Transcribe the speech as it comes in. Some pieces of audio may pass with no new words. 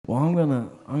Well, I'm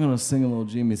gonna sing a little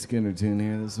Jimmy Skinner tune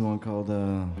here. This is one called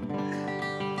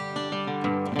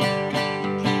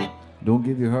 "Don't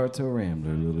Give Your Heart to a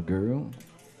Rambler, Little Girl."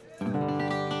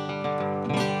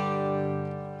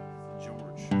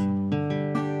 George.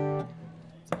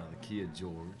 It's out of the key of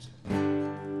George.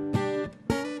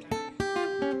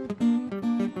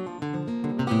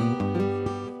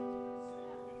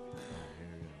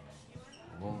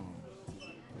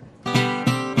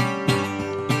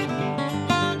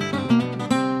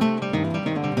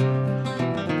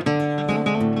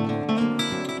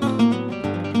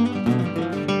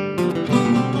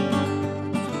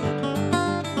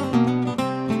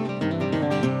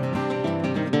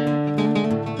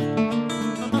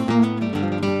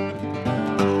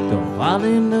 Fall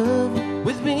in love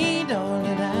with me,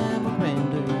 darling, I'm a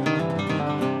rambler.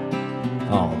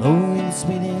 Although you're the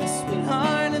sweetest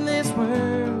sweetheart in this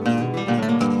world,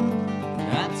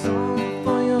 that's all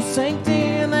for your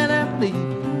safety that I plead.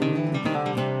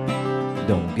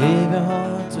 Don't give your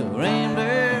heart to a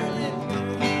rambler, little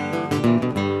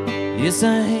girl. Yes, I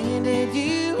handed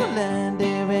you a line,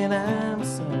 dear, and I'm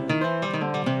sorry.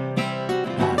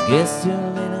 I guess you're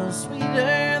a little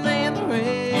sweeter than the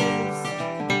rest.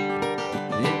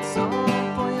 It's all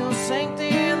for your safety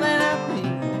that I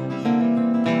plead.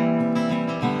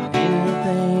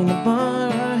 Anything to bar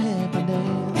our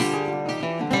happiness.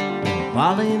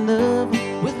 Fall in love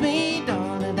with me,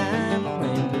 darling, I'm a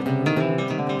rambler.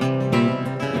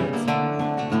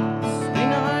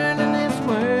 Sweetheart in this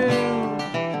world.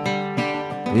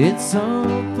 It's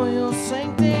all for your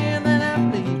safety that I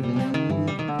plead.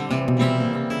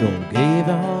 Don't give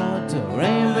your heart to a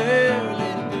rambler.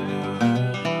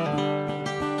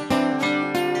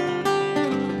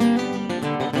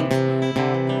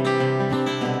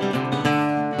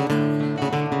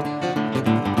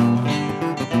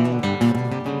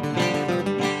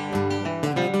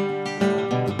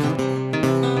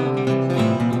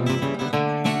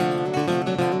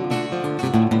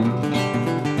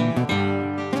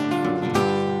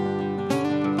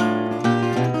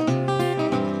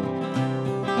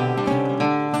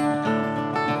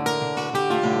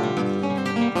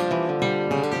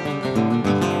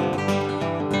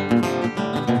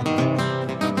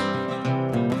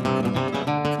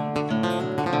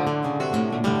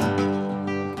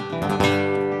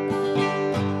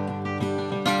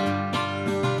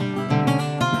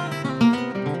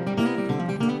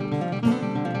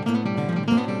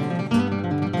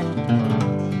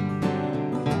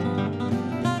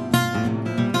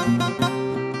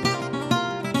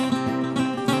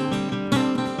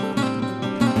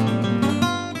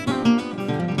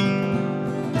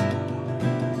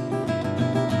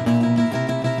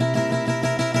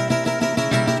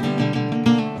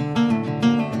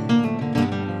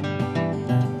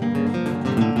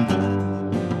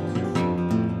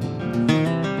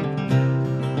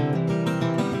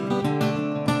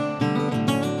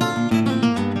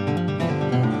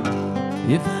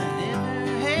 If I never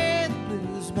had the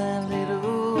blues, my little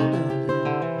darling,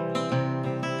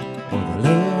 or the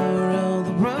lover of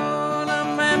the road on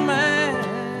my mind,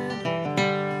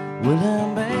 well,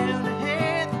 I'm bound to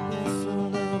have the whistle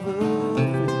of a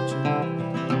future,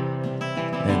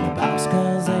 and the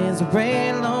boxcars as a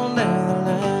rail on down the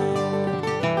line.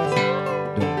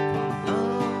 Don't fall in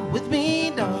love with me,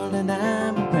 darling,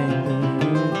 I'm a rambler.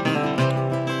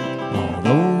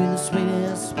 Although you're the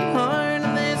sweetest sweetheart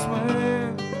in this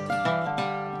world,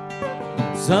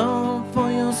 so for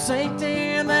your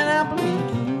safety that I plead.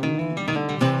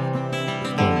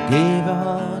 Don't give your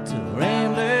heart to a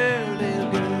rambler, little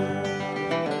girl.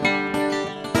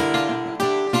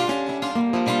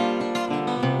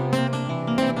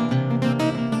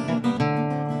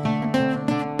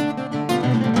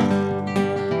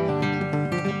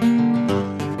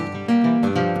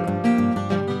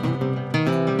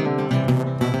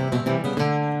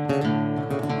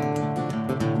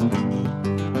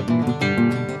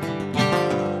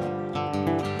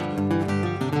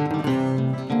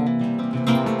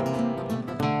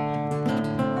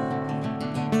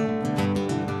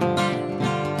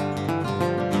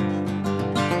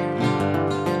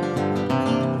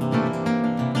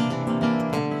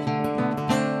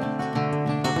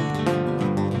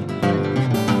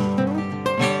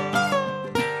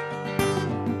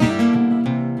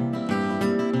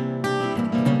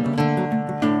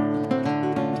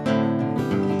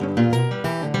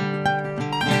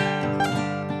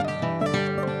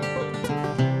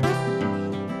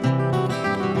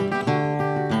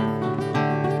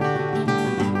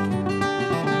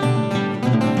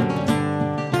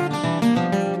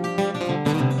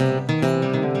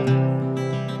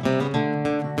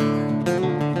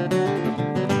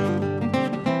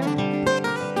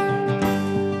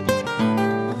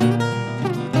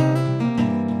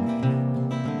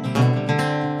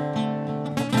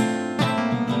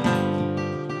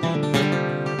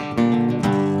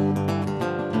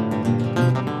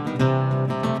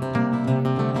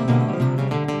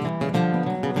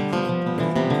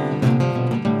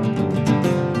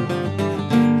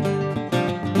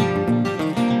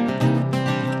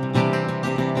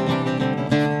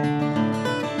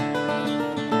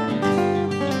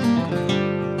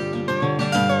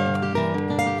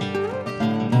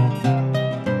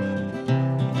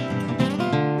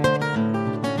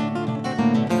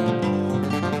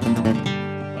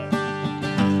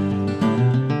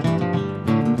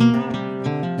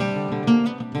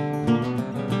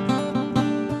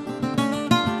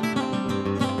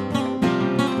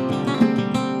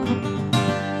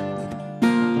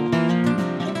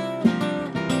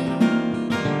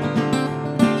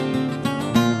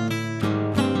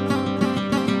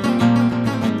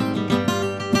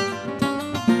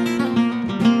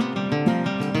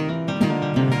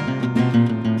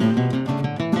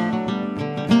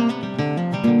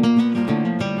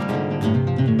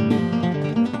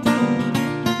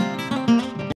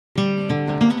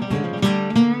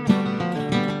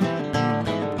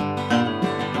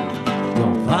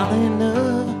 Fall in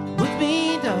love with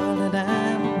me, darling,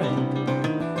 I'm afraid.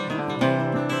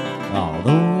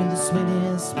 Although you're the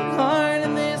sweetest sweetheart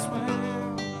in this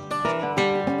world,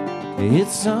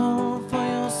 it's all for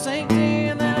your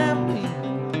safety that I plead.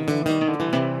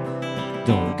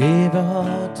 Don't give your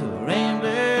heart to a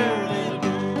Rambler, little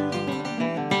girl.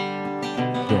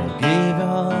 Don't give your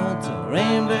heart to a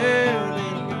Rambler,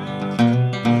 little girl.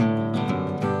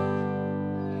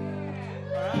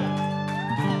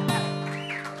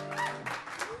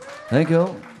 Thank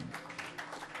you.